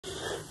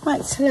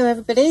Right, hello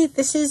everybody.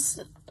 This is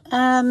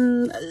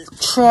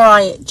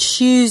Try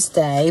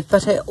Tuesday,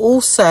 but it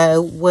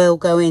also will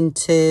go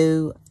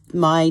into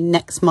my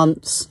next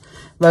month's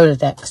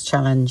Rolodex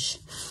challenge,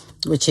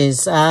 which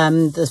is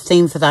the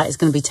theme for that is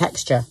going to be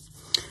texture.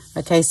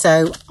 Okay,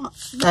 so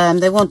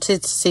they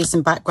wanted to see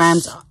some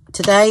backgrounds.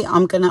 Today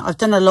I've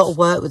done a lot of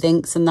work with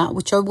inks and that,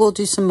 which I will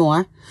do some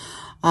more.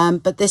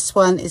 But this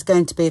one is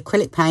going to be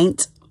acrylic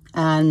paint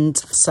and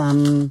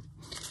some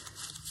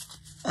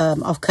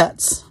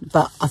offcuts,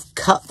 but I've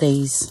cut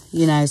these,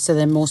 you know, so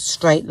they're more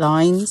straight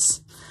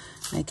lines.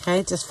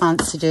 Okay, just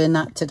fancy doing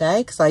that today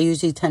because I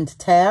usually tend to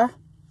tear,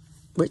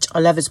 which I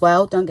love as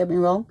well, don't get me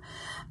wrong.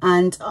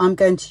 And I'm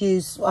going to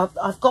use,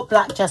 I've got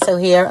black gesso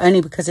here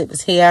only because it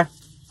was here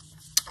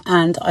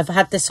and I've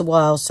had this a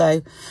while,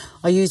 so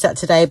I use that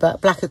today,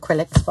 but black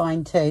acrylic's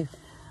fine too.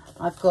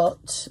 I've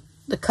got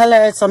the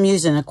colours I'm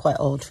using are quite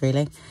old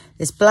really.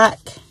 It's black,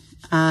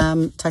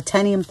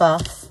 titanium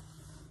buff,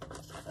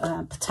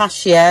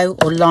 pistachio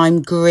or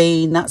lime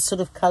green, that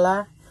sort of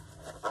colour.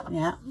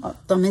 Yeah,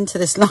 I'm into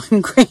this lime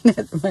green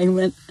at the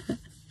moment.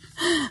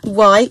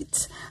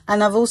 White,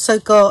 and I've also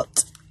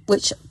got,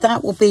 which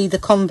that will be the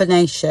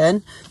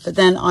combination, but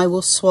then I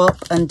will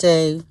swap and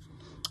do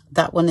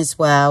that one as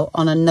well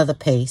on another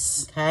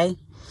piece. Okay,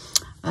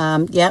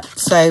 yep.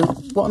 So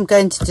what I'm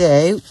going to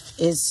do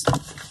is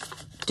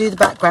do the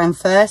background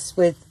first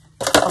with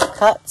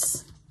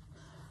offcuts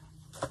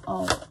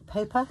of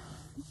paper.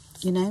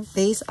 You know,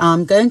 these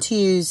I'm going to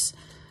use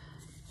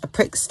a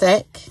glue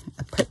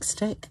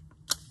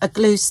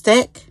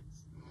stick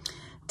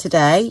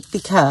today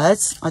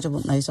because I don't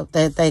want those up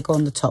there. They go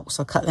on the top,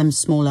 so I'll cut them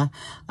smaller.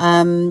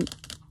 I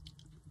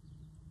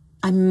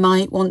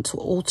might want to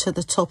alter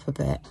the top a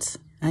bit.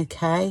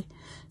 Okay,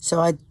 so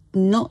I'm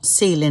not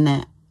sealing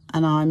it,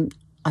 and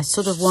I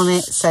sort of want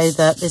it so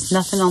that there's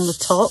nothing on the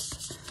top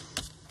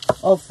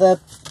of the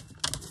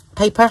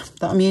paper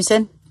that I'm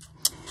using.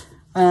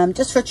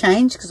 Just for a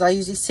change, because I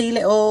usually seal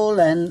it all,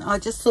 and I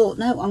just thought,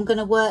 no, I'm going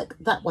to work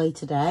that way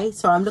today.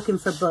 So I'm looking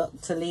for a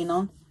book to lean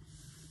on.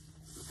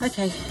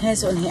 Okay,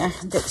 here's one here,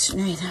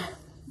 dictionary there.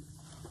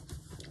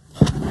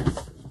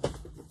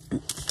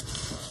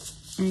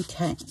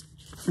 Okay,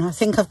 and I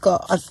think I've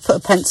put a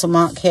pencil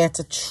mark here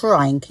to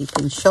try and keep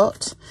in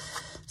shot.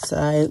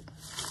 So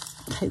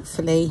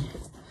hopefully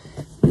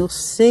you'll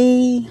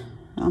see.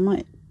 I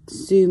might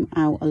zoom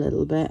out a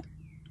little bit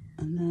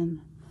and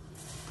then,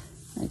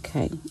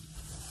 okay.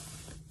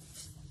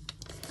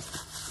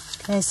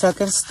 Okay, so I'm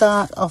going to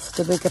start off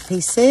the bigger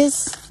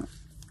pieces.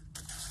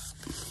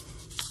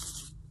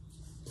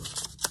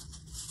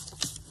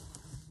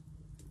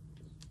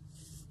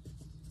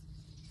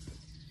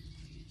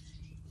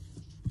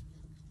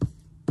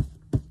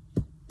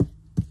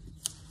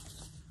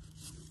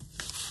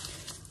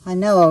 I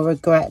know I'll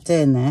regret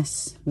doing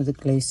this with a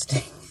glue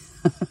stick.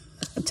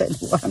 I don't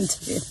know why I'm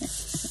doing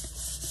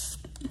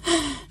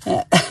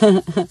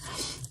it.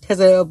 Because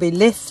it'll be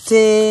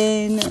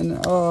lifting and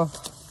oh.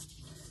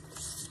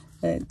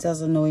 It does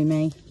annoy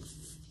me.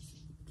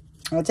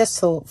 I just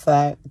thought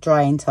for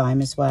drying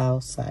time as well,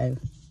 so.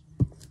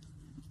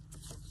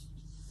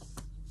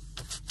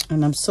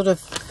 And I'm sort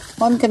of,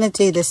 what I'm going to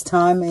do this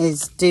time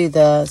is do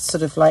the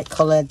sort of like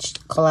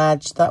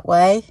collage that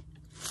way.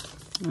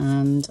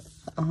 And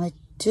I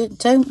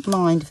don't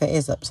mind if it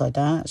is upside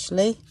down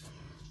actually.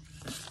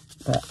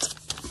 But.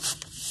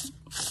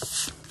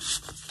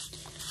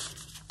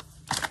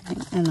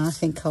 And I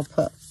think I'll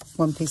put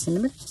one piece in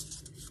the middle.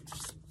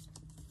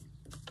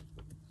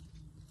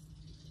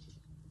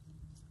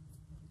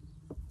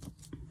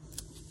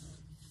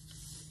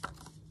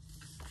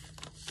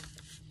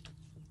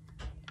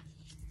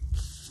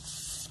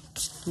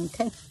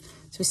 Okay,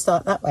 so we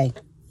start that way.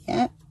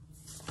 Yeah.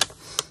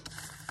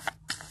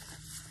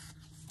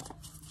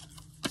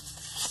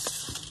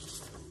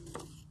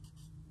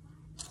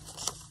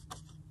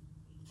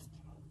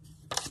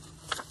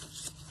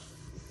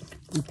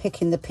 I'm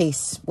picking the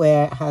piece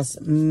where it has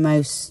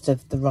most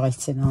of the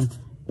writing on.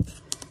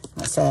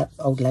 That's an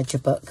old ledger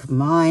book of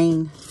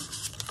mine.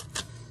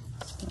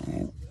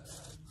 So.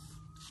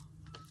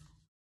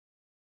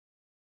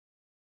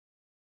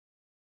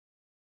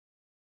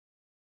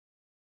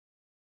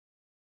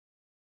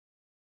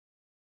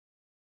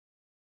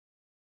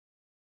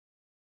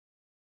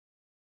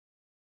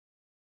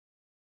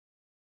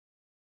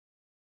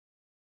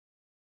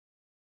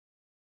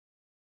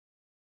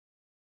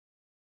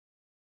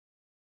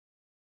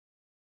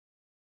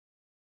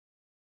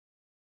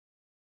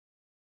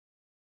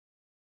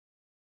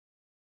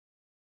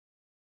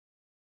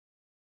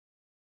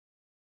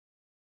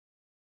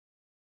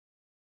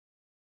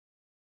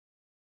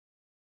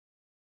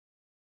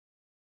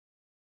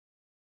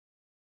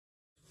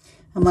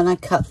 And when I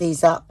cut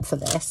these up for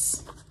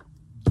this,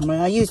 I mean,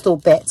 I used all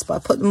bits, but I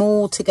put them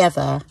all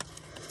together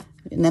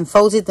and then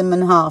folded them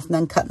in half and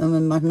then cut them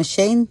in my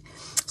machine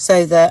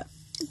so that,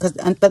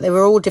 but they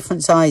were all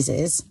different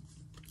sizes,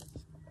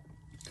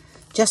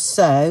 just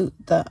so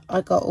that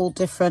I got all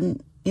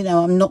different, you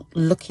know, I'm not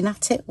looking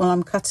at it while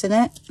I'm cutting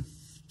it.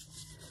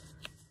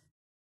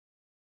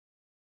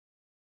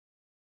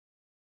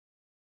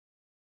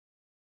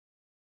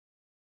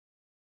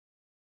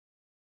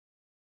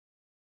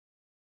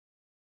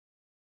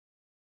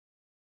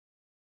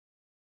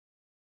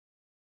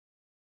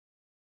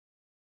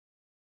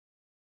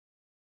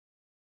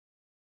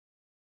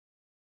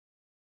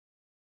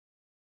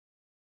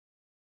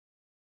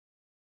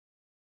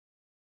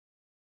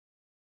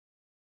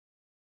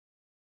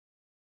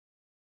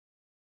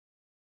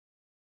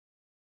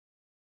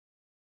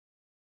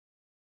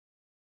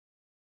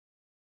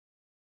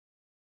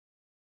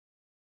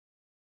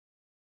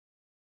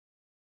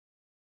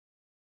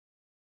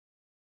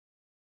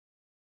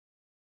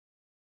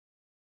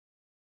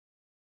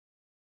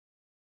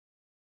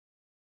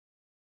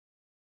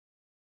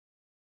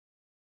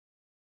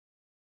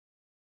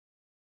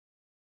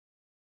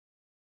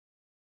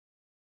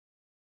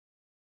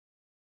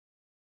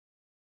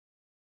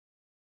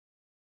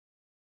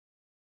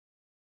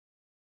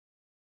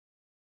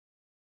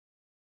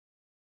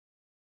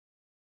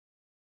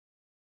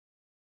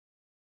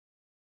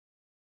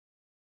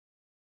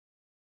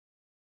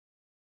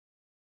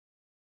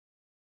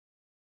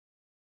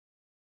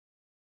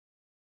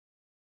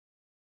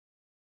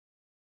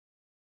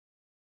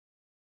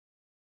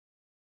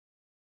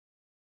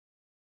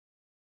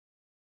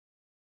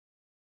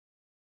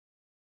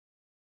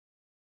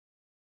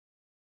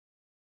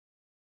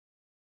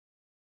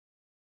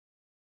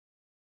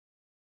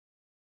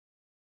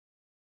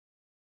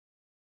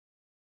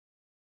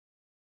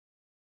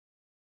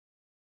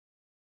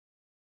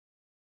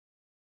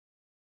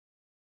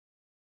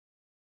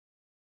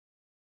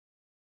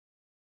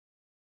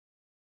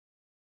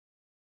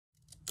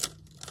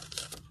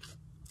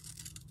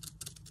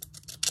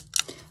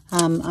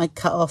 I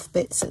cut off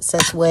bits that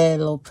says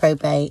will or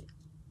probate.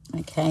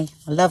 Okay,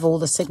 I love all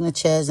the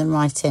signatures and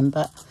writing,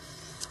 but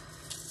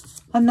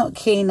I'm not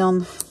keen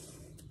on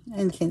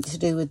anything to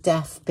do with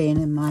death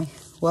being in my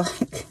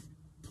work.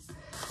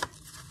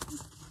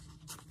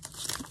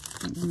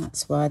 And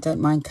that's why I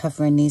don't mind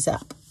covering these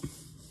up.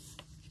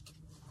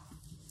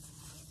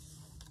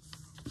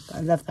 But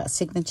I love that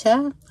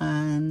signature,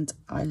 and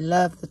I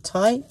love the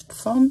type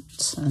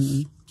font,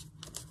 and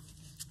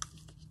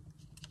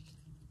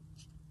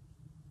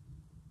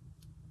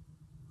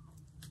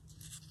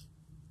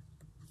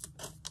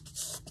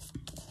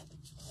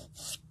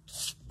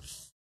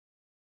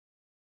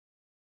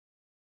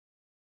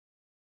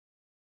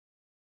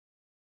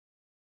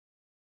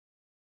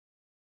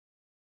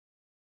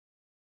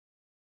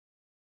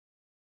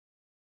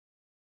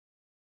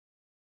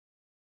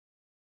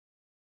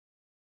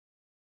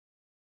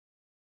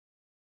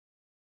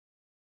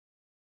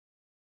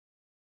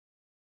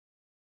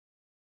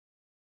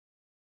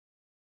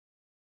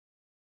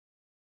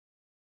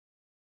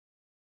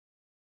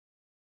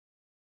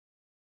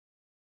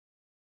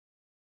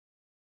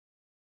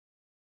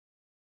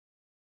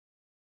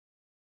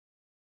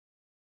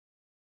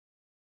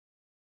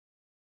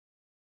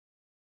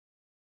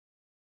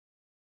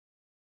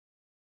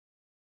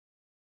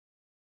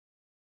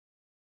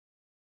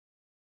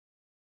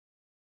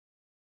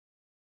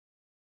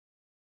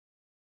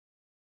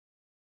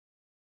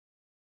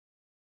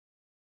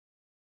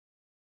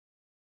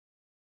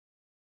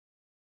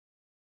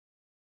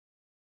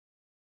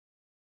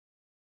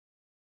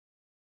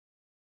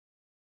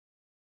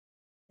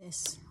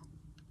this.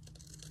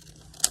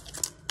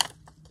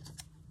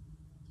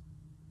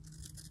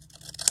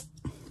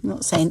 I'm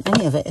not saying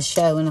any of it is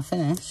show when I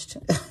finished.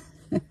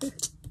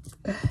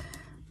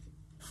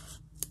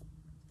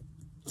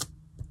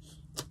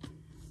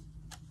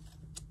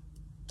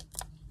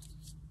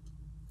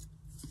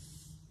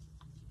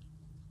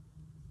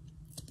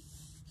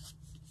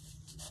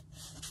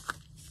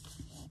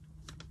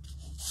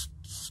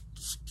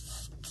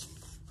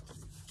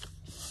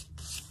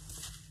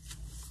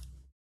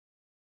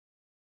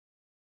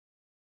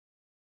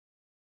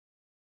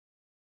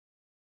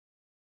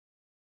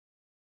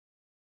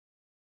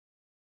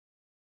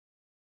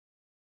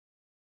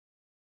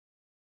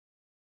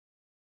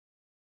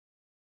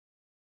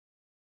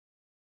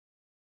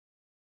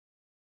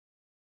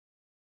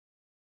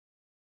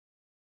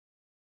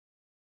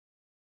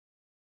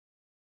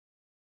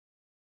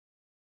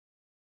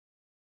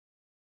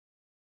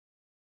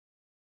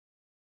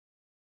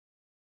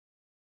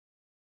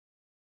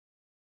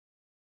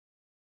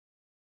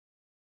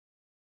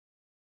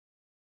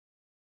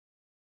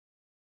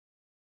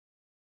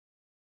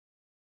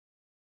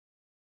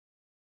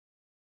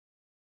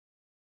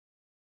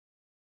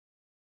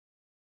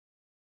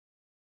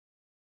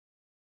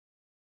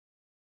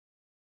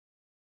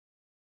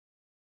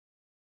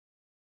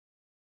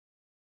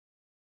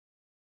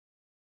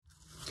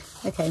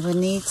 Okay, we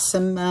need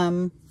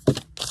some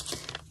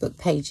book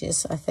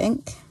pages, I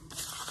think.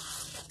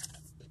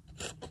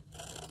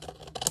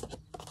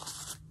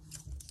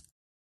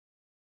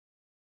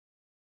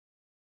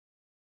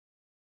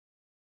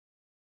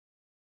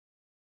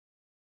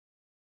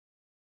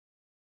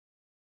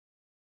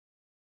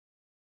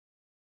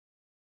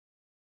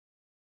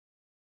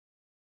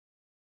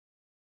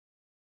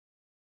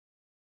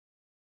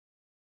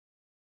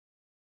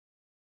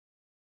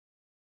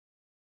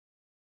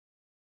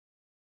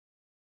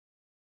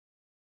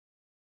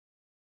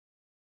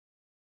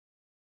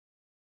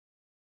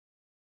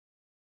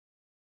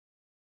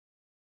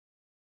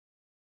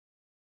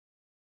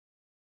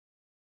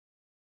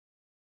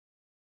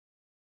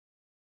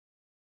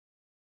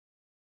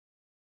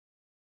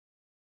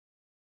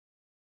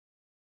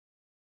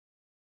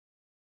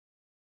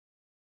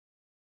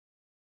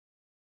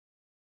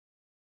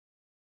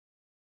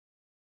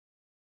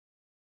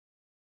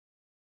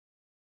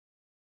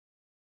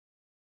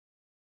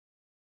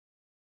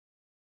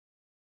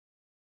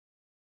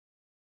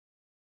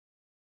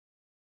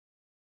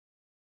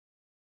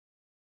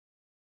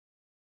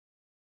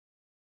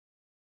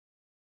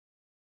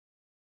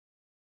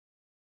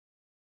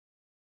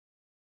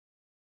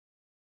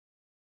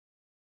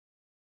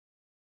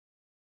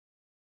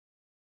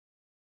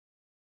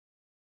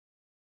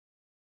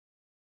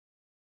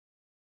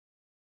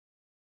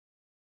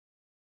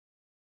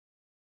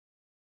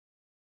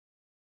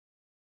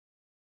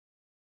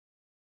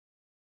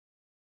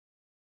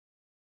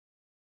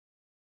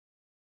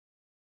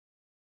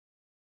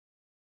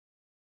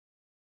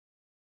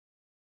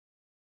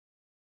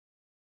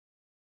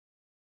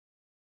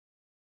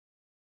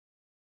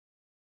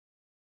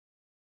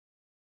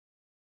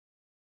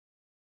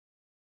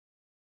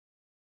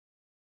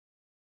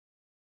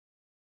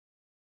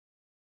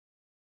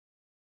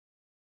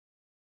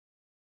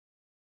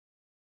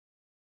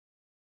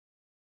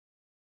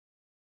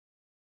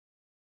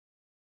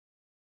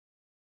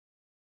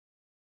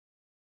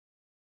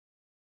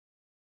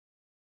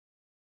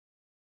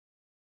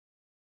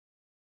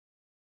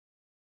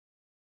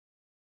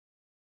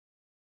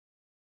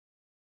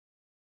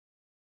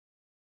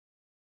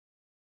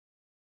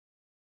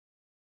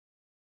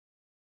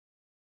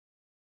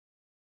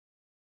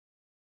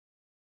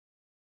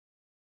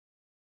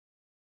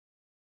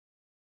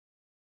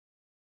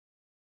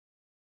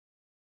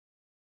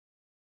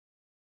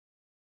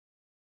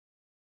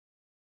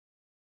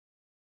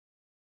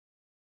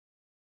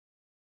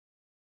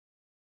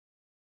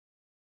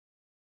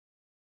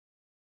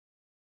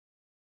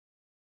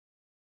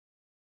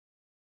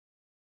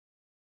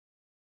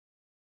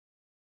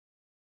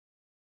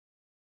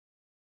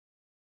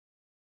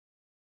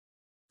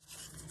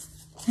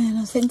 And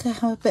I think I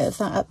have a bit of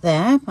that up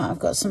there, but I've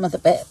got some other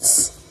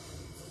bits.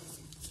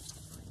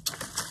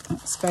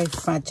 It's very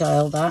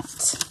fragile, that.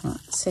 Right,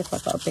 let's see if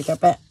I've got a bigger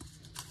bit.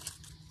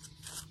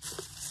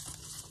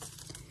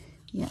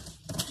 Yeah,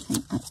 I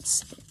think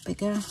that's a bit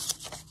bigger.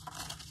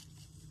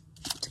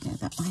 To go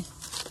that way.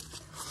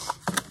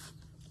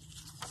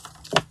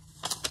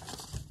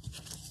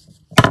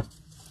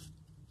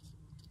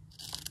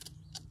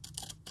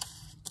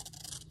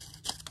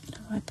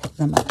 I pick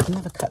them up. I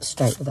never cut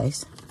straight with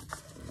those.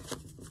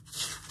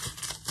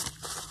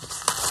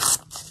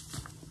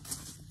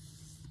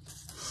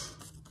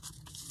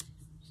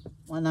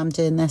 When I'm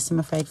doing this, I'm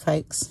afraid,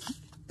 folks.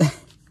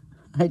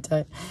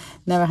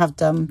 Never have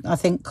done. I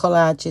think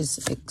collage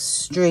is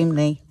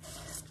extremely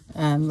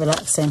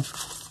relaxing,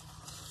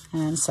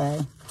 and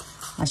so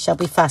I shall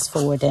be fast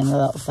forwarding a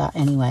lot of that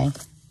anyway.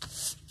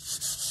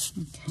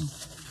 Okay.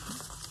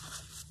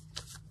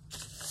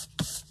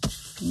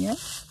 Yep,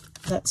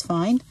 that's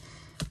fine.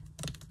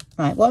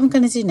 Right, what I'm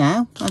going to do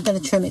now, I'm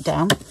going to trim it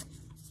down.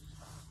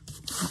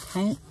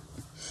 Okay.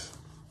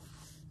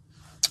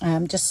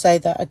 Just so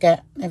that I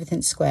get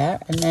everything square,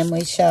 and then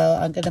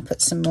I'm going to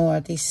put some more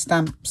of these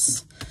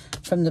stamps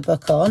from the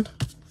book on.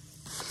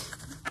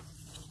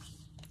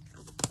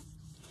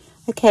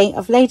 Okay,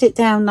 I've laid it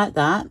down like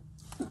that,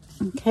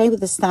 okay, with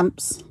the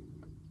stamps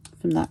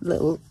from that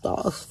little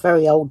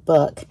very old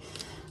book,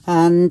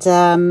 and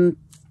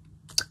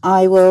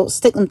I will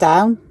stick them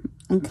down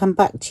and come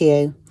back to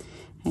you,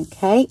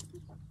 okay,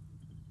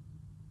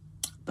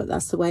 but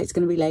that's the way it's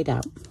going to be laid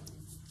out.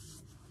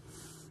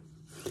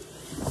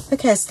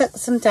 Okay, I stuck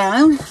some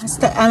down,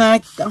 and I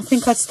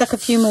think I stuck a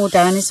few more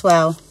down as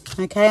well.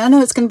 Okay, I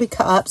know it's going to be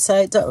cut up, so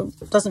it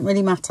doesn't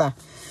really matter.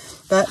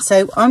 But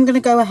so I'm going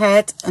to go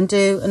ahead and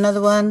do another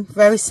one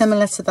very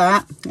similar to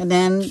that, and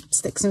then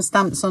stick some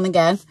stamps on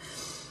again.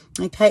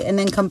 Okay, and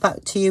then come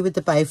back to you with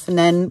the both, and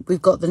then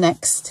we've got the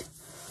next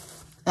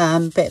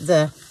bit of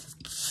the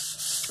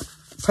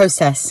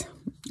process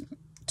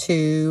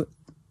to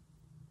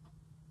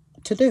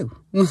do,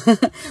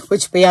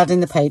 which will be adding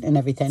the paint and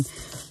everything.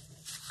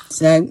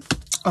 So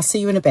I'll see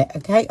you in a bit.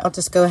 Okay, I'll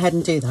just go ahead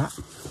and do that.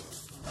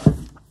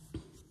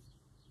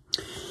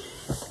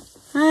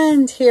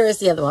 And here is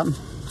the other one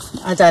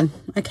I done.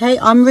 Okay,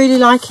 I'm really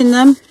liking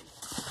them.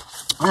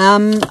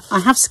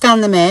 I have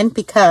scanned them in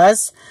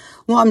because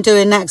what I'm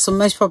doing next will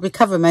most probably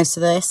cover most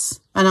of this,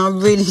 and I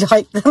really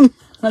like them.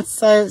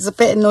 So it's a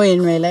bit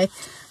annoying really,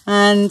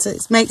 and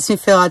it makes me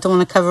feel I don't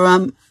want to cover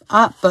them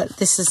up, but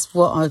this is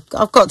what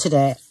I've got to do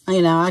it.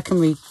 You know, I can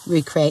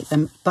recreate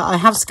them, but I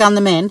have scanned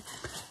them in,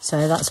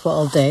 so that's what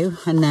I'll do,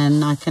 and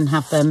then I can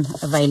have them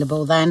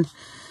available then,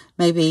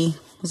 maybe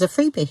as a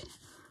freebie.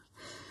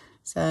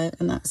 So,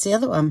 and that's the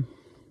other one.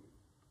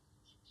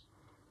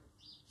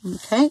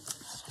 Okay.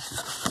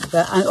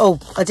 But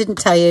I didn't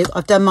tell you,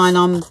 I've done mine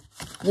on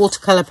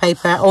watercolor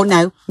paper, or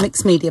no,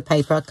 mixed media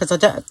paper, because I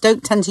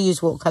don't tend to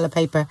use watercolor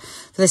paper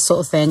for this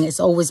sort of thing. It's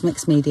always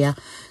mixed media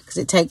because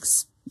it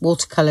takes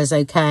watercolors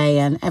okay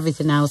and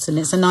everything else, and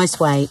it's a nice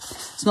weight.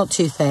 It's not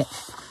too thick,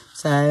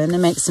 so, and it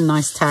makes some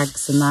nice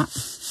tags and that.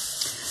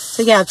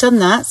 So yeah, I've done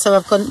that. So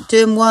I've got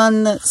doing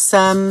one that's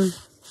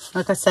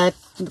like I said,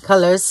 the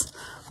colors.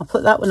 I'll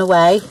put that one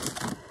away,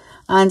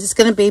 and it's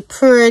going to be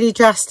pretty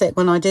drastic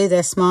when I do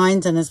this,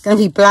 mind, and it's going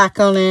to be black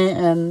on it,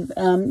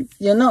 and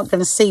you're not going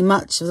to see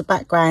much of the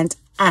background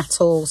at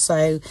all.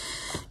 So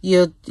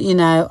you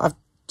know, I've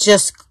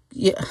just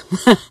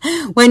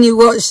when you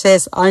watch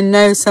this, I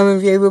know some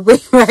of you will be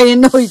very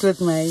annoyed with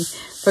me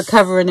for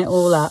covering it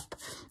all up.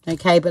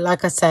 Okay, but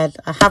like I said,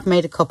 I have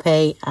made a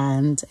copy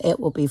and it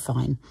will be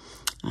fine.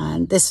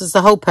 And this was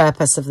the whole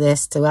purpose of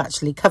this, to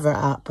actually cover it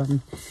up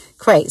and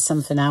create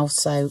something else.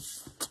 So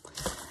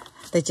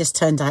they just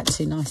turned out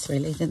too nice,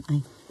 really, didn't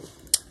they?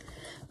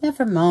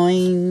 Never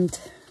mind.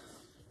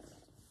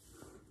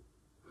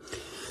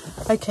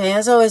 Okay,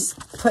 as I was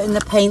putting the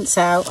paints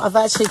out, I've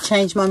actually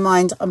changed my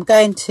mind. I'm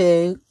going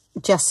to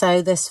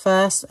gesso this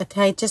first,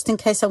 okay, just in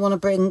case I want to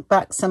bring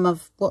back some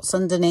of what's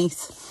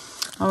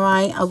underneath. All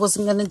right, I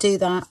wasn't going to do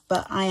that,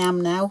 but I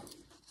am now.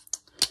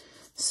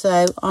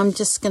 So I'm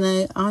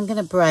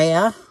gonna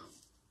brayer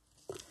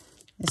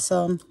this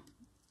on.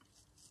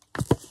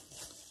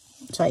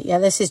 So yeah,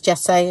 this is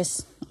gesso.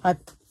 I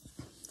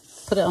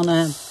put it on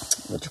a,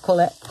 what do you call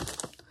it?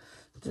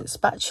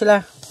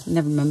 Spatula. I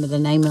never remember the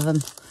name of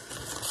them.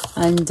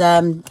 And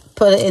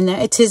put it in there.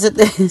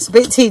 It's a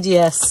bit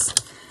tedious,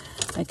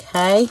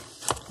 okay,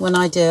 when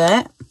I do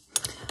it,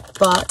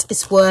 but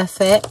it's worth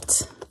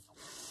it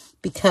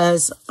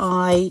because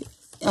I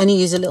only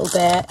use a little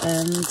bit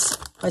and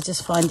I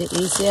just find it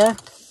easier.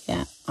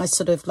 Yeah, I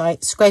sort of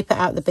like scrape it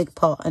out of the big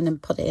pot and then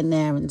put it in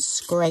there and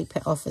scrape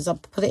it off. As I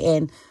put it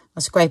in, I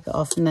scrape it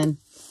off and then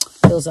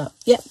fills up.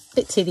 Yep, a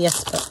bit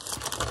tedious, but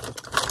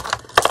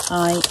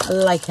I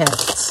like it.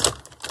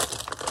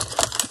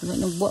 I don't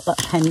know what that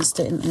pen's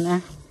doing in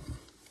there.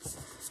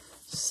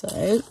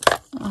 So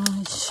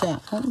I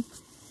shall.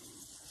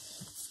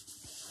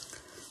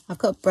 I've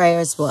got a brayer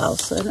as well,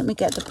 so let me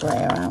get the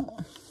brayer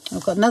out.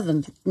 I've got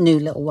another new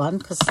little one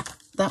because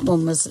that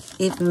one was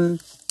even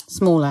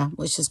smaller,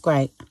 which is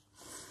great.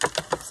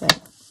 So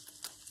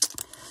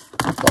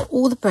I've got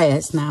all the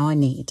brayers now I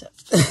need,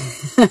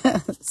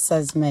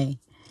 says me.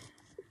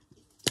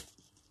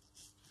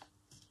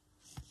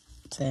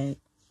 So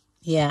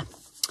yeah,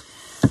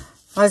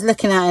 I was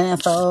looking at it and I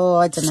thought, oh,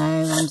 I don't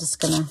know, I'm just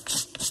gonna,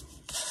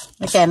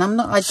 again,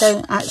 I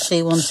don't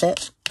actually want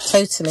it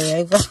totally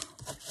over.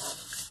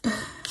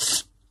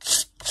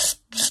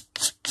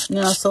 You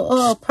know, I thought,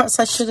 oh, perhaps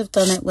I should have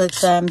done it with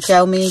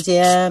gel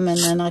medium, and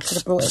then I could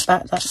have brought it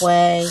back that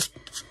way.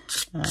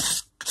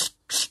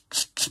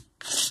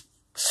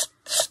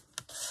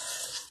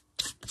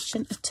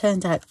 Shouldn't have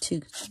turned out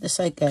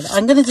so good.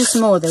 I'm going to do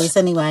some more of these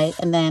anyway,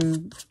 and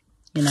then,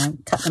 you know,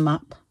 cut them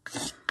up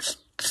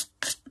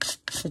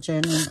for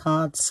journaling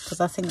cards, because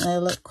I think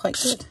they'll look quite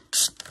good.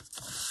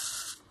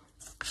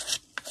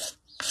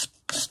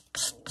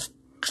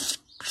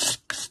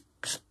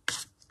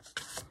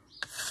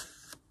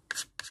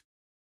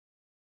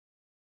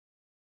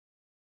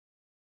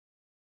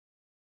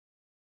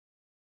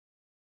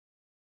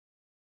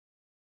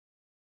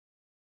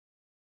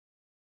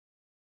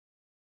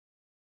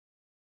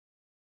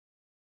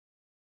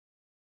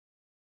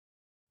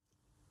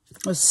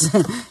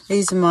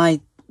 These are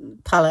my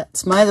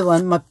palettes. My other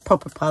one, my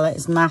proper palette,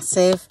 is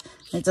massive.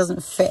 It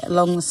doesn't fit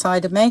along the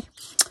side of me.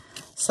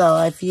 So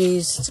I've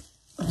used,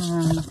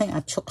 I think I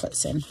had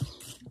chocolates in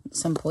at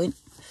some point.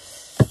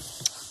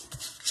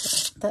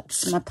 So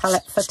that's my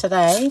palette for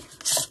today.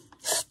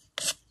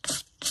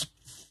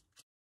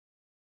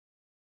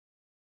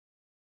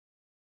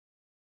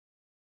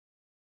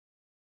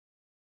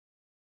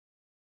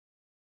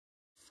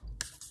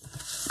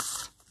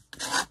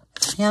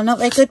 Yeah, I'm not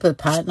very good with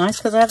palette knives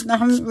because I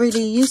haven't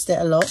really used it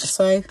a lot,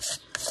 so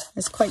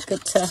it's quite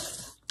good to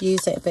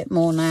use it a bit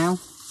more now.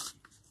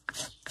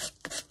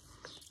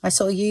 I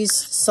sort of use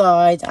the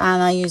side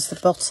and I use the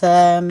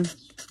bottom,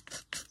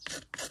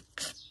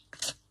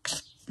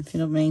 if you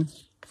know what I mean,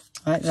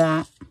 like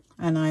that,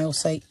 and I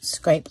also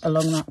scrape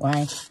along that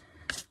way.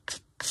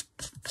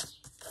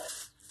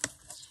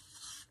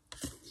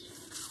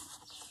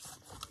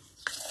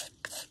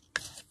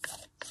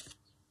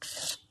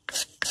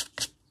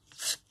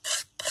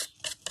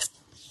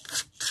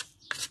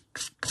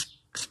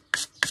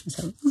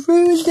 So,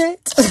 ruined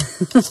it.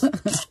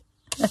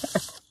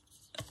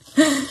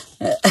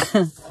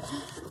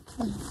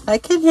 I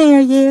can hear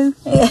you.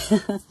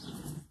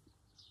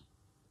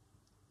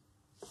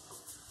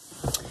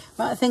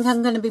 Right, I think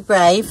I'm going to be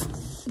brave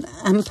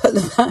and put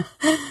the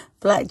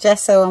black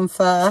gesso on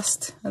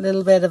first. A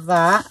little bit of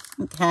that.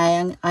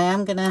 Okay, I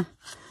am going to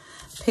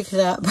pick it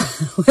up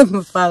with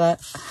my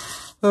palette.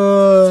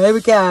 Oh, here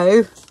we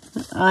go.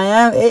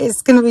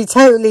 It's going to be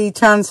totally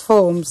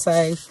transformed,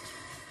 so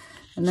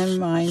never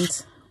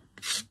mind.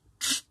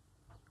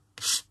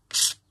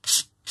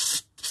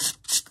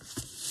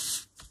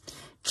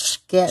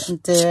 Get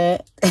and do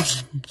it.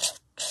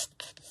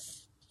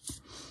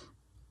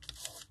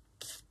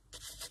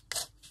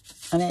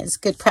 And it's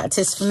good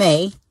practice for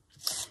me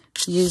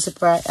to use a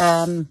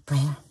to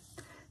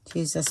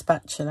use a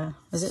spatula.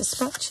 Is it a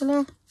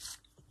spatula?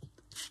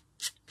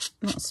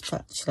 Not a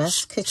spatula,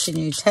 it's a kitchen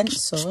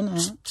utensil,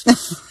 isn't it?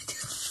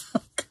 I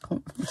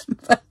can't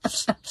remember.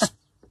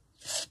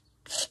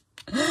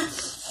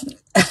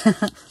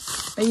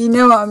 You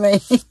know what I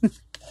mean?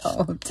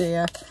 Oh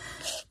dear.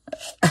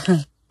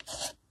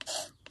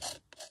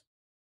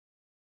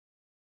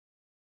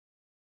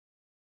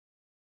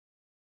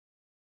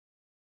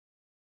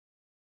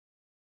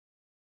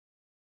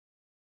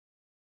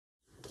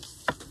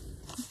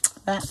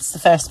 That's the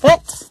first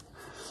bit.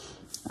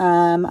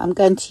 I'm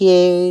going to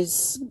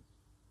use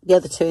the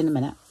other two in a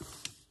minute.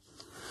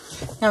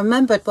 Now, I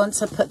remembered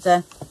once I put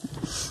the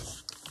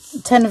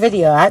turn the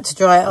video out to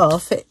dry it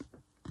off,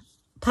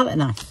 palette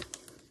knife.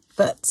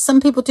 But some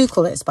people do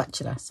call it a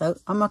spatula, so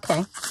I'm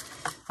okay.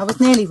 I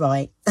was nearly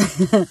right.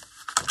 I'm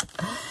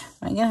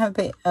going to have a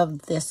bit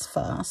of this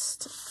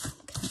first.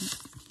 Okay.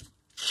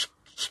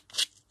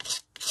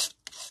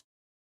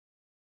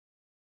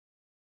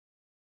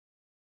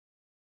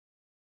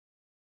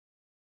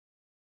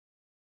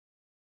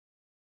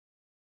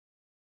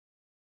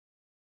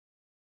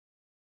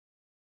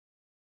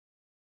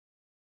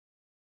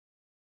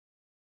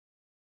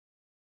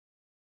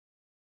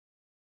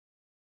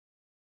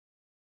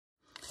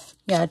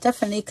 Yeah, I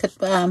definitely could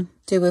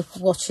do with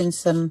watching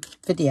some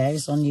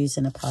videos on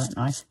using a palette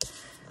knife.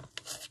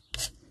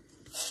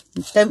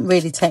 You don't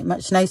really take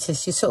much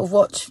notice. You sort of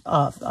watch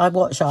art. I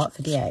watch art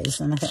videos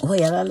and I think, oh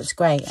yeah, that looks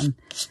great, and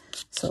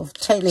sort of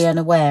totally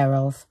unaware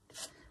of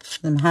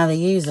them, how they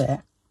use it.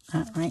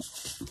 Right.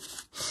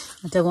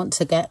 I don't want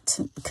to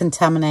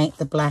contaminate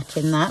the black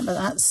in that, but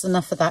that's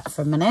enough of that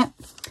for a minute.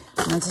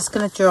 I'm just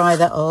going to dry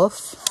that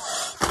off.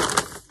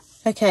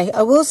 Okay,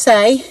 I will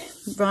say,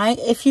 right,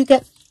 if you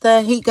get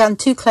the heat gun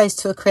too close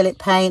to acrylic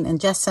paint and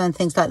gesso and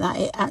things like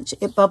that,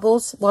 it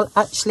bubbles. Well,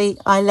 actually,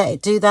 I let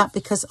it do that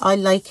because I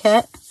like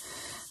it.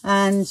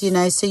 And, you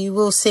know, so you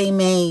will see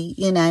me,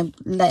 you know,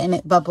 letting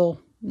it bubble,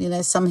 you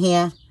know, some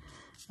here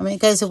I mean, it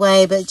goes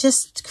away, but it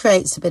just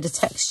creates a bit of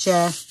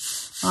texture.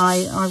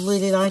 I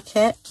really like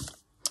it.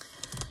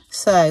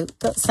 So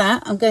that's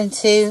that. I'm going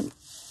to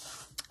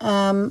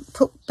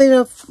put a bit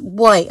of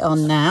white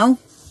on now.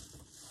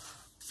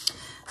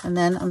 And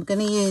then I'm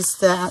going to use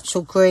the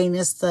actual green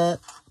as the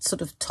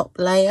sort of top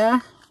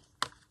layer.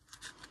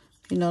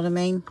 You know what I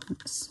mean?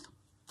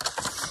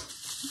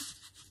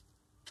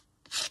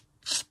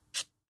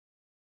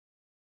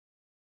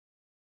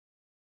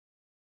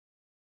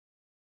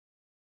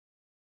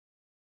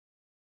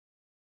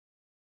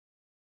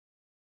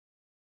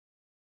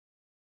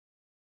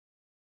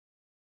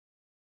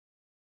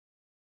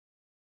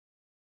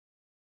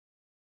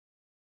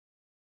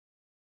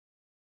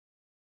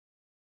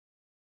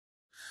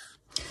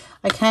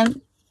 I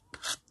can't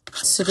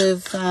sort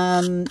of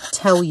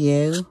tell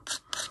you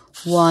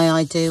why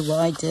I do what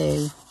I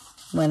do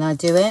when I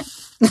do it.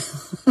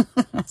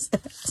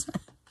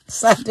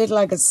 Sounded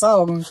like a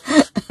song.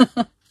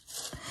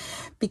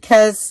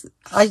 Because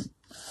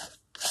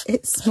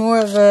it's more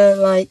of a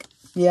like,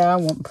 yeah, I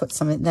want to put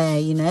something there,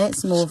 you know.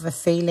 It's more of a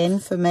feeling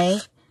for me.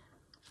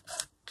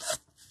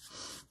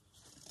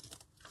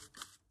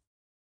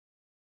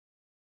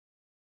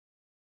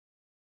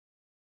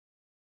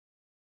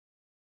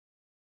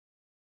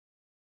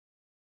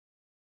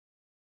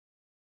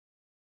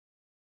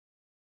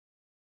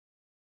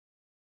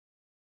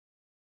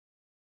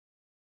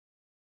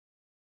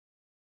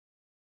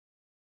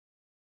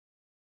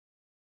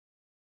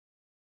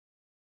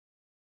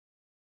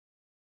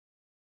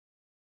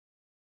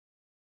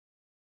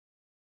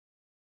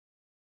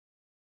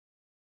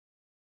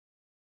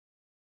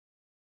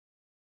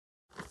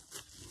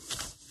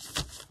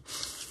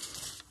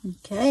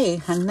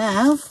 Okay, and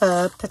now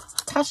for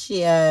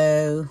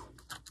pistachio.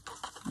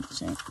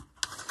 Actually,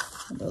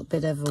 a little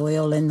bit of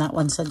oil in that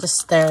one, so I'm just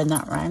stirring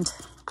that around.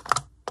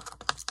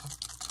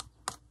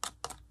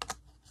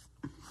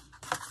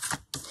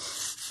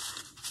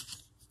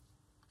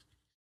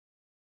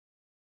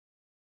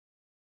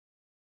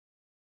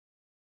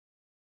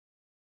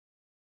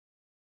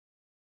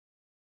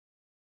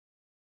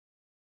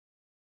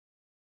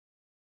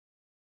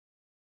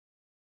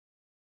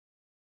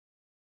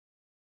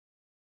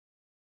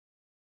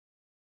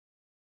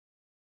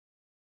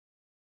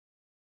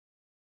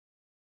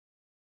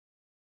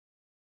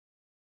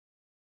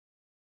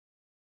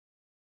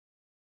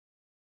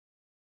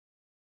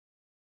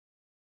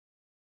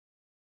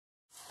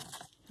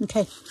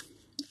 Okay,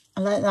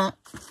 I like that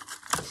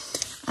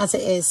as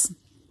it is.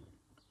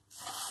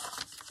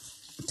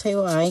 I'll tell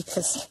you why,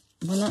 because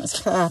when that's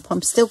cut up,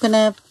 I'm still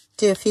gonna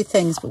do a few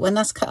things, but when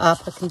that's cut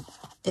up, I can.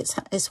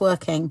 It's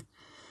working.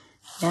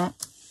 Yeah,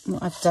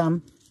 what I've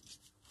done.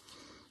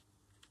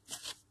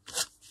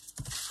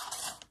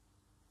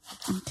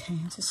 Okay,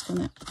 I'm just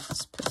gonna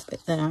put a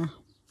bit there.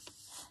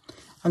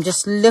 I'm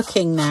just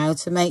looking now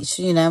to make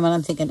sure, you know, when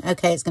I'm thinking,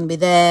 okay, it's going to be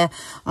there.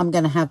 I'm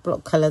going to have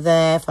block colour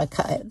there. If I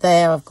cut it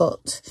there, I've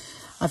got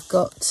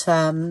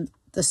the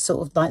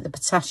sort of like the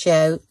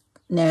pistachio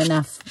near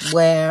enough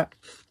where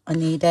I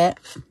need it.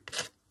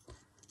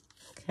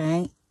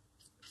 Okay.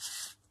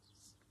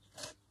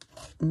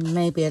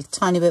 Maybe a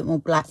tiny bit more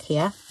black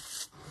here.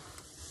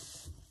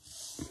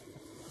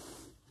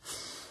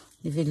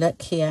 If you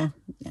look here,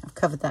 yeah, I've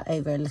covered that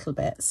over a little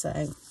bit. So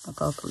I've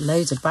got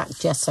loads of back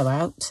gesso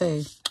out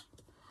too.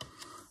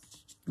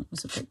 That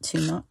was a bit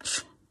too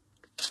much.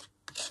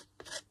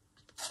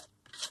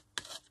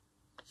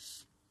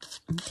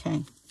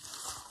 Okay,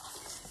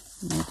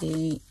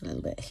 maybe a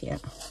little bit here.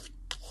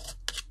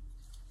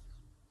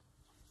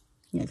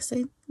 Yeah,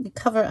 see, you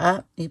cover it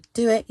up, you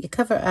do it, you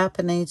cover it up,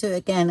 and then you do it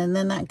again, and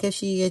then that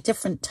gives you your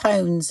different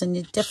tones and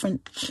your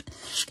different,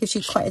 gives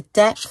you quite a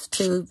depth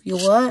to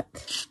your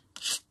work.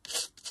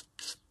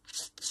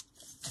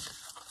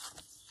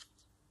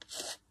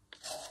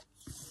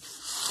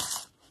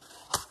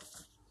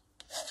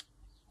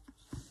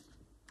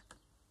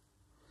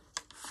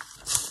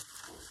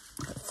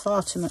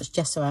 Far too much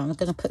gesso out. I'm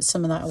going to put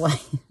some of that away.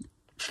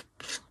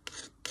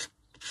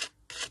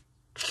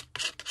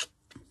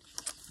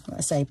 What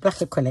I say, black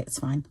acrylic, it's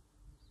fine.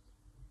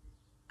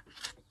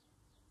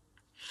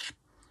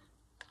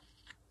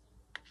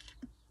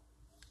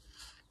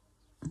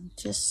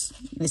 Just,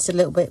 it's a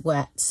little bit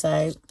wet,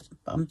 so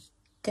but I'm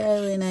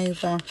going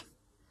over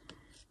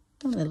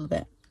a little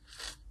bit.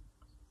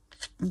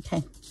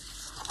 Okay,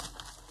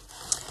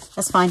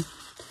 that's fine.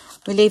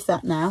 We leave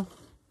that now.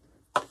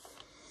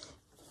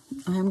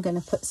 I'm going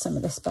to put some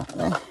of this back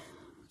there.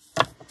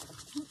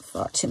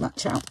 Far too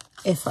much out,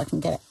 if I can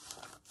get it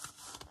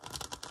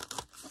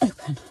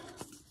open.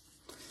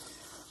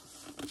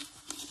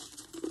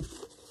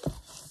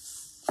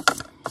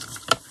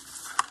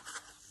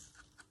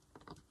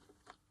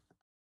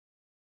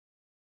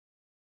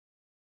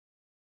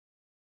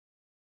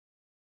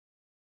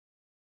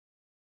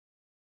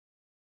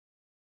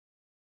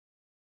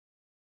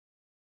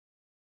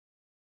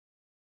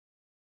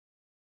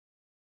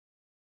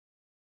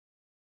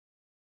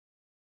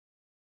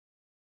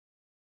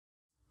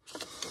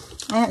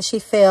 I actually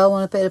feel I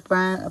want a bit of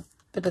brown, a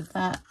bit of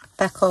that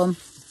back on.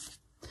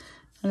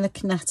 I'm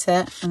looking at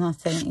it and I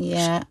think,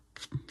 yeah.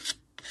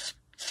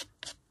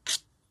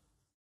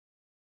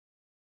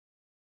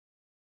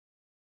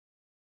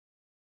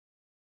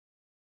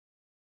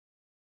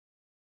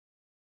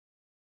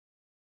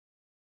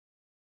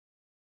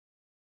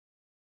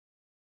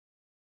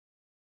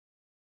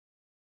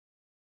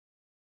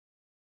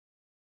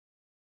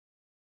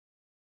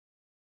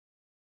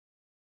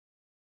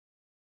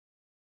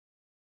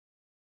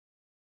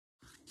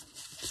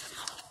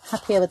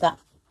 Happier with that.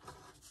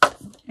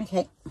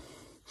 Okay.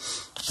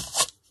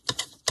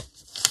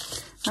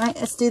 Right,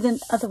 let's do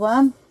the other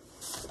one.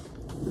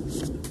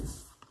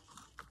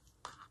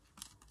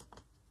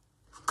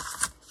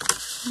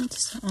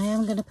 I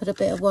am going to put a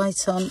bit of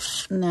white on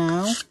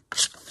now.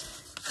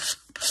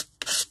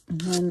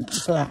 And then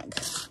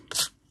black.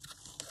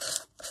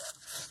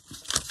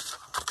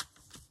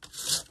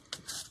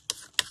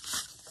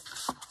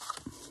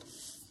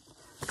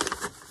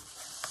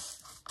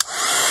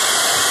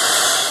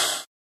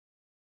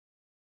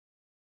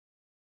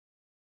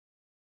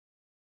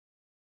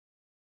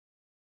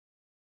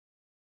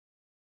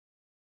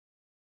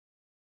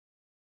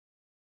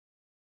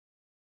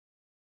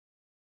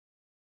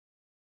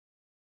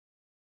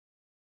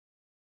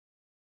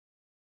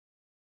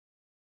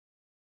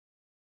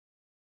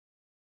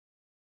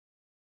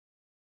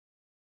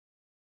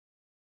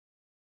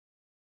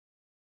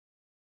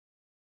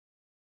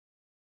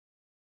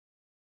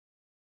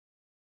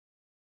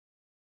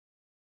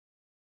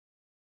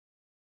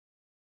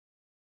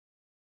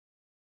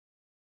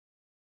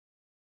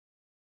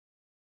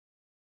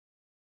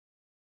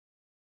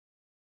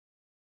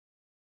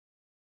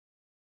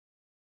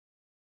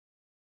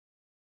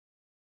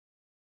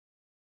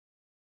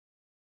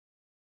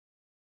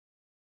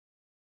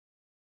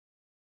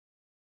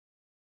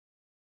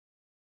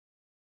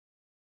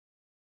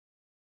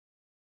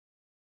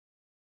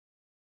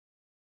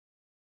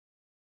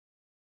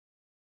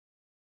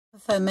 I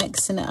prefer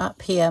mixing it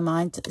up here.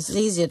 Mine it's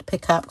easier to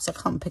pick up because I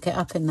can't pick it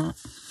up in that.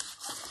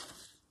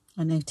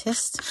 I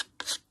noticed.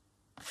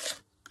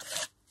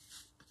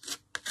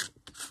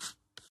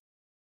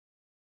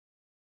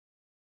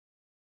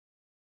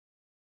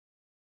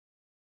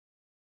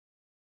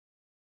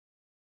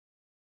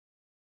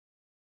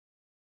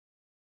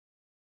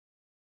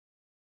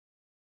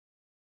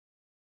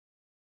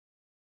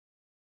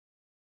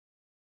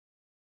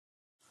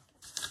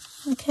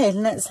 Okay,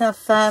 let's have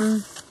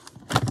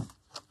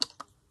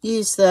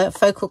use the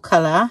focal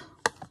colour.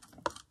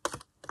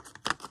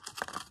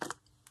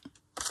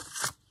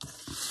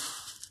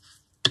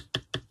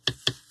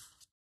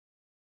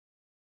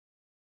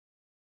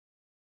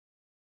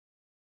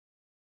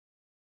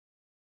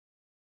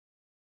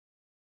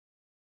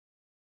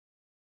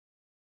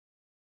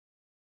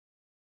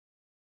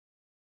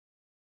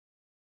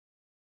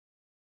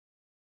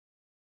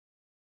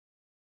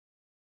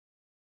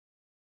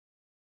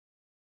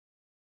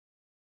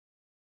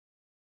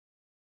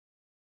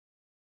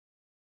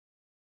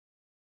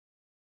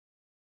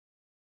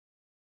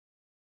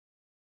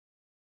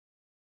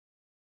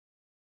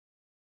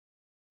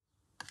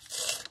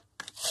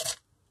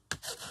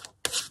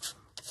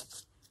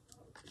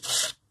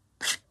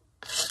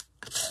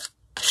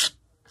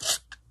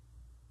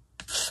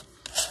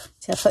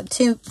 So I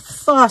put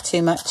far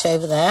too much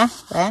over there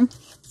then.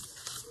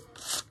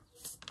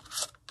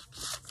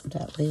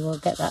 But we will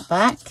get that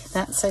back.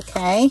 That's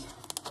okay.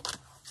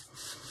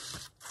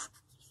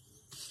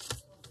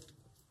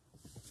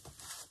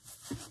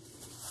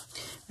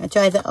 I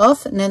dry that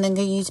off and then I'm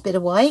going to use a bit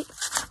of white.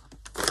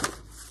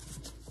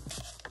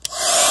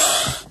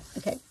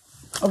 Okay.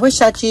 I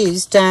wish I'd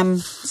used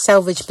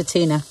Salvage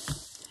Patina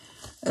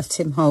of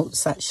Tim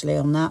Holtz actually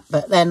on that,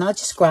 but then I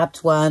just grabbed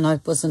one. I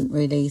wasn't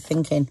really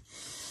thinking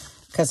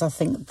because I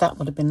think that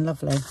would have been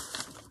lovely.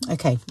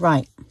 Okay,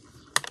 right.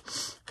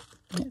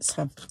 Let's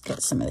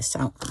get some of this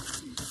out.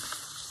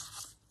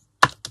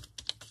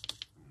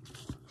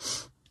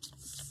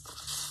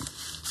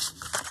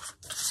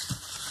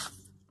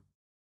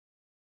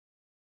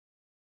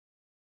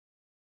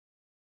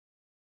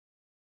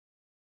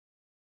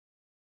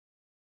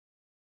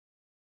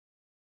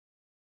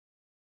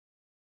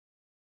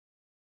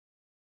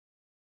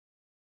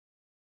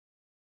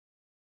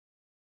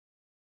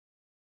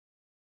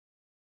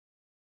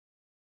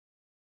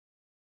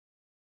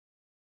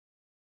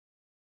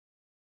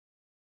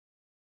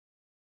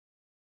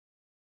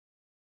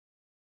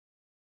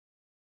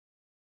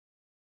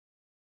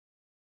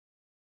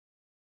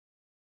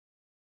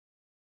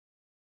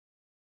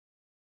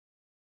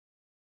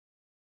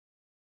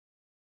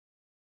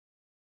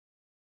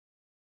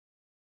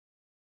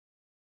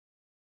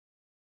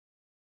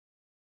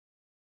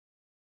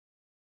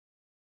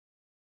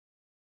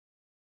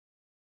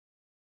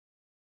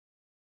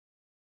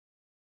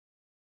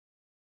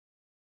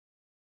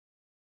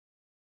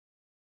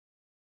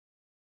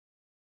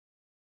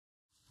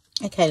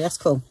 Okay, that's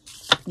cool.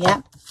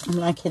 Yeah, I'm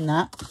liking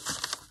that.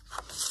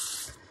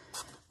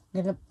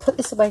 I'm going to put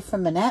this away for a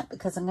minute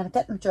because I'm going to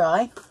get them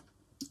dry.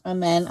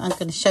 And then I'm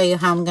going to show you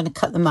how I'm going to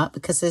cut them up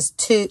because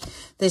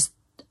there's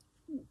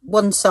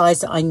one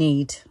size that I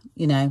need,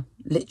 you know,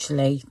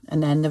 literally,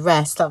 and then the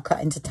rest I'll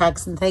cut into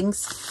tags and things.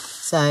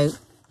 So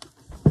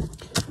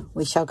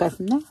we shall go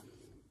from there.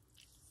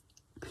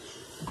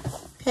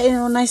 Okay,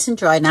 they're all nice and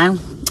dry now,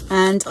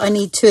 and I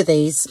need 2 of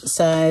these,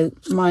 so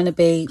mine will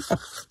be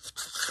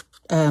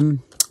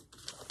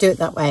do it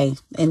that way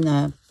in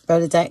the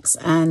Rolodex,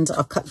 and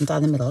I'll cut them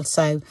down the middle.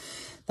 So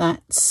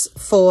that's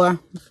 4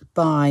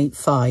 by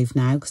 5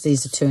 now, because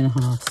these are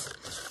 2.5.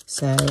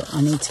 So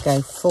I need to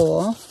go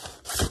 4,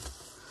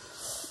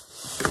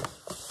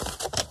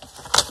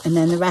 and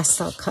then the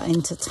rest I'll cut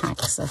into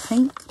tags. I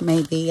think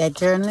maybe a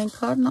journaling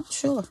card, not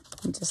sure.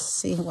 I'll just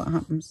see what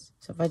happens.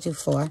 So if I do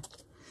 4,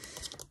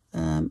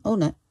 oh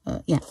no,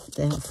 yeah,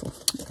 there are 4.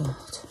 God,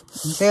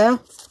 Andrea,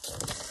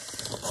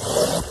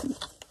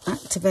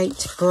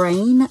 activate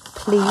brain,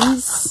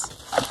 please,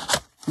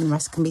 and the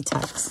rest can be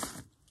tags.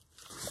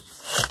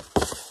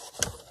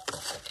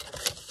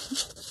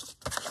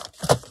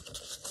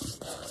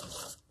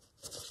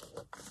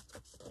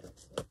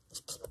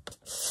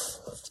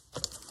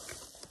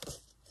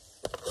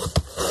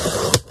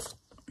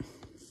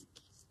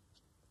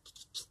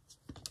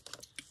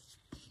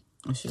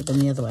 I should have been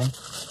the other way.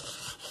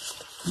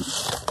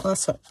 Oh,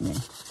 that's what, yeah.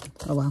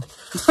 Oh well.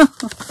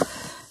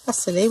 That's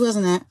silly,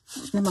 wasn't it?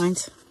 Never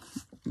mind.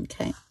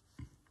 Okay.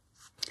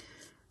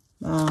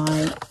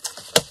 By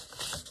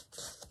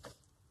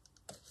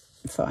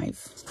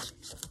 5.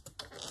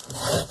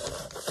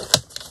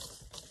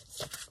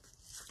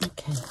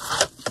 Okay.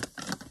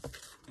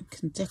 I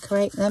can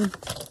decorate them.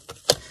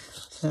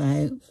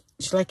 So,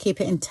 shall I keep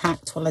it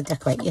intact while I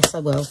decorate? Yes, I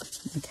will.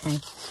 Okay.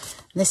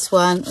 This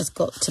one has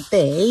got to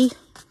be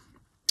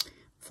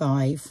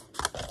 5.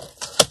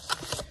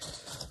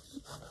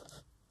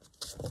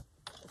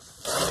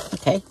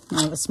 Okay,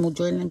 I have a small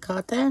journaling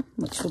card there,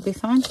 which will be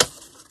fine.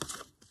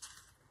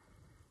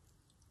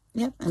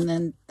 Yep, and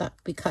then that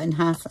will be cut in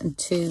half, and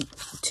two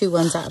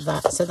ones out of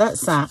that. So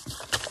that's that.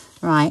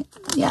 Right,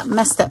 yeah,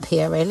 messed up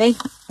here really.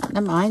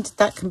 Never mind,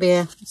 that can be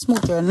a small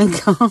journaling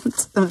card.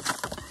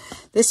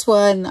 This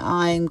one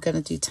I'm going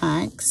to do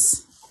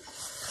tags.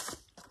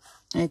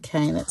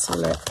 Okay, let's have a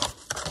look.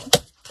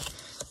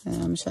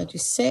 Shall I do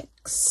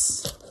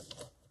 6?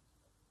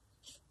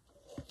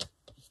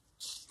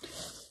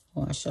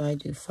 Or shall I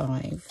do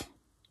 5?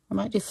 I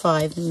might do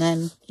 5 and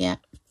then, yeah.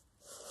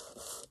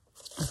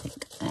 I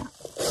think, yeah.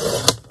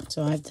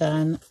 So I've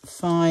done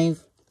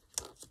 5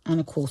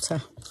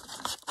 1/4.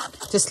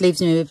 Just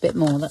leaves me with a bit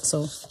more, that's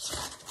all.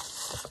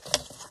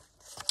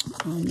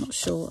 I'm not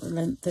sure what the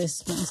length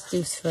is. Let's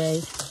do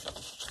 3.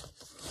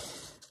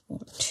 Or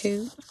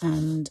 2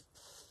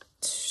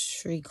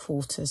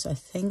 3/4, I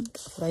think,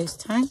 for those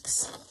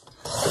tags.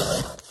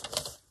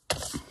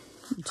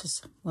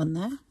 Just one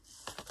there.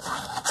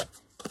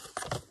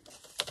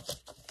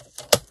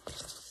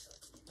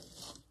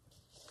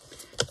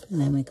 And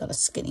then we've got a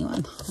skinny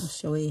one.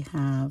 Shall we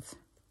have...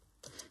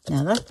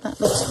 Now that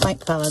looks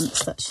quite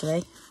balanced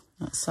actually.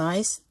 That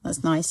size.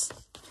 That's nice.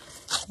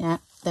 Yeah.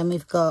 Then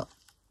we've got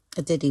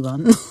a diddy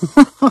one.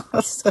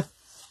 So,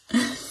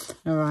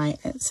 all right,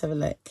 let's have a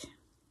look.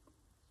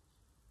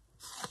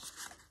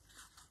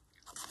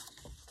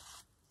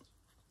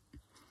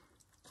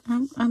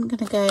 I'm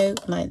going to go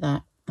like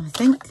that, I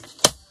think.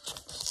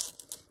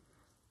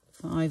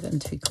 5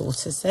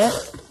 3/4 there.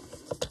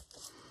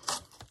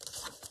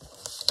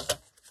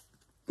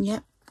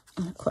 Yep,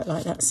 I quite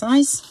like that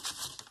size.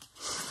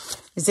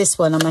 Is this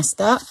one I messed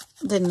up,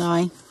 didn't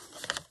I?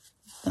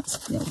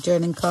 That's a little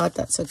journaling card,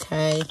 that's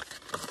okay.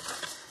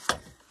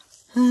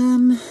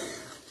 I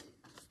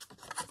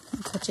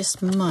think I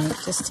just might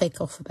just take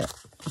off a bit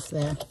off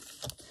there.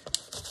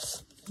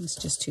 It's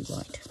just too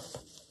wide.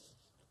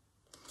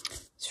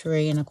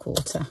 3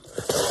 1/4.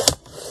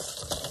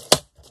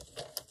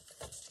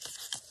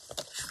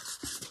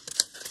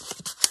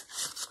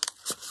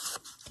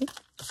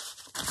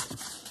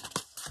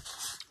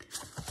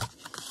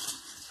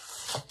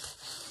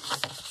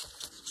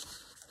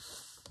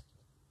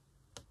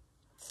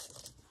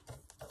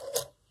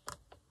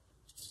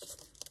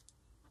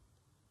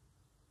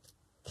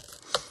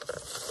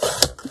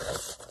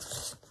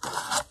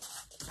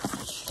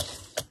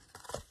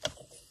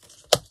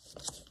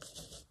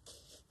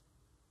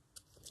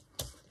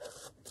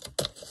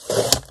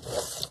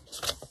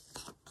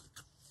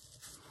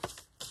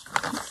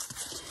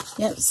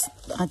 Yep,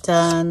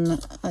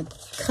 I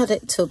cut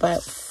it to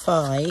about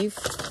 5.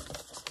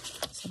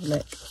 Let's have a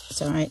look.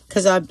 It's all right,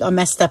 because I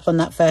messed up on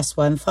that first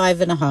one. 5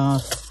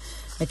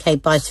 1/2. Okay,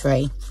 by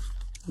 3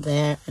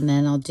 there, and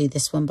then I'll do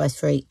this one by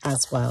 3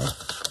 as well.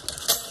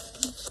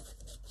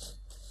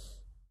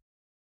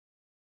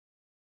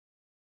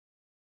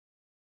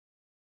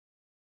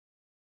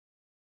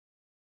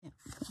 Yeah,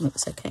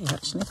 looks okay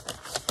actually.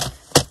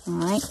 All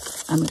right,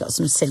 and we've got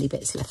some silly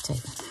bits left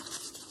over now,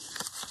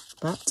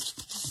 but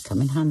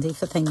come in handy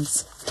for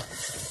things.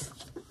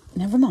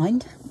 Never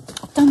mind.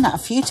 I've done that a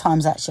few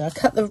times actually. I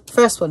cut the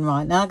first one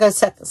right, now I go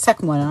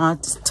second one and I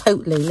just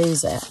totally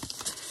lose it.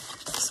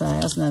 So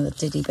that's another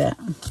diddy bit.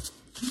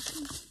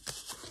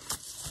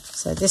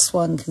 So this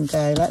one can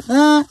go like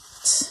that.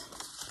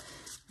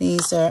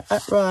 These are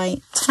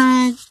upright.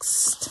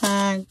 tags,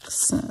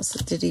 that's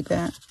a diddy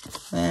bit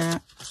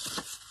there.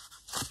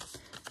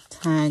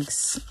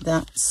 Tags,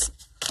 that's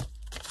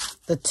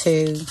the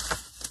 2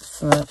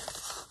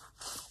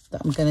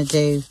 that I'm going to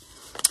do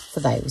for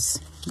those.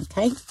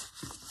 Okay,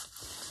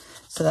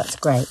 so that's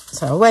great.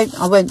 So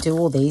I won't do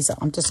all these.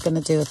 I'm just going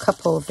to do a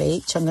couple of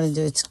each. I'm going to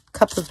do a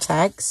couple of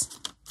tags.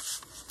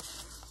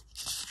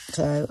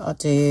 So I'll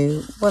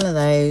do one of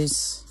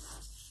those.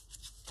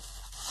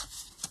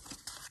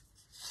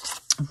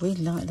 I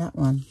really like that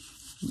one,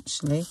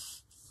 actually.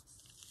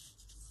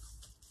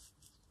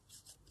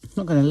 It's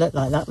not going to look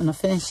like that when I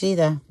finish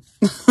either.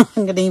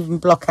 I'm going to even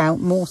block out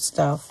more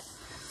stuff.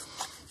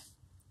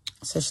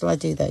 So shall I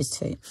do those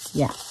 2?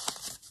 Yeah.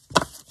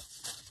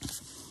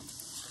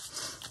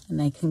 And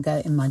they can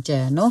go in my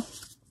journal.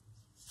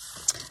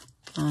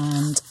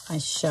 And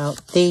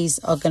these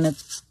are going to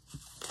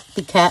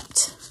be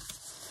kept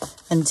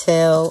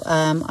until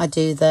I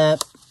do the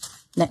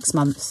next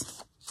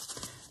month.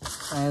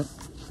 So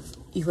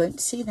you won't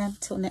see them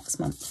till next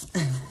month.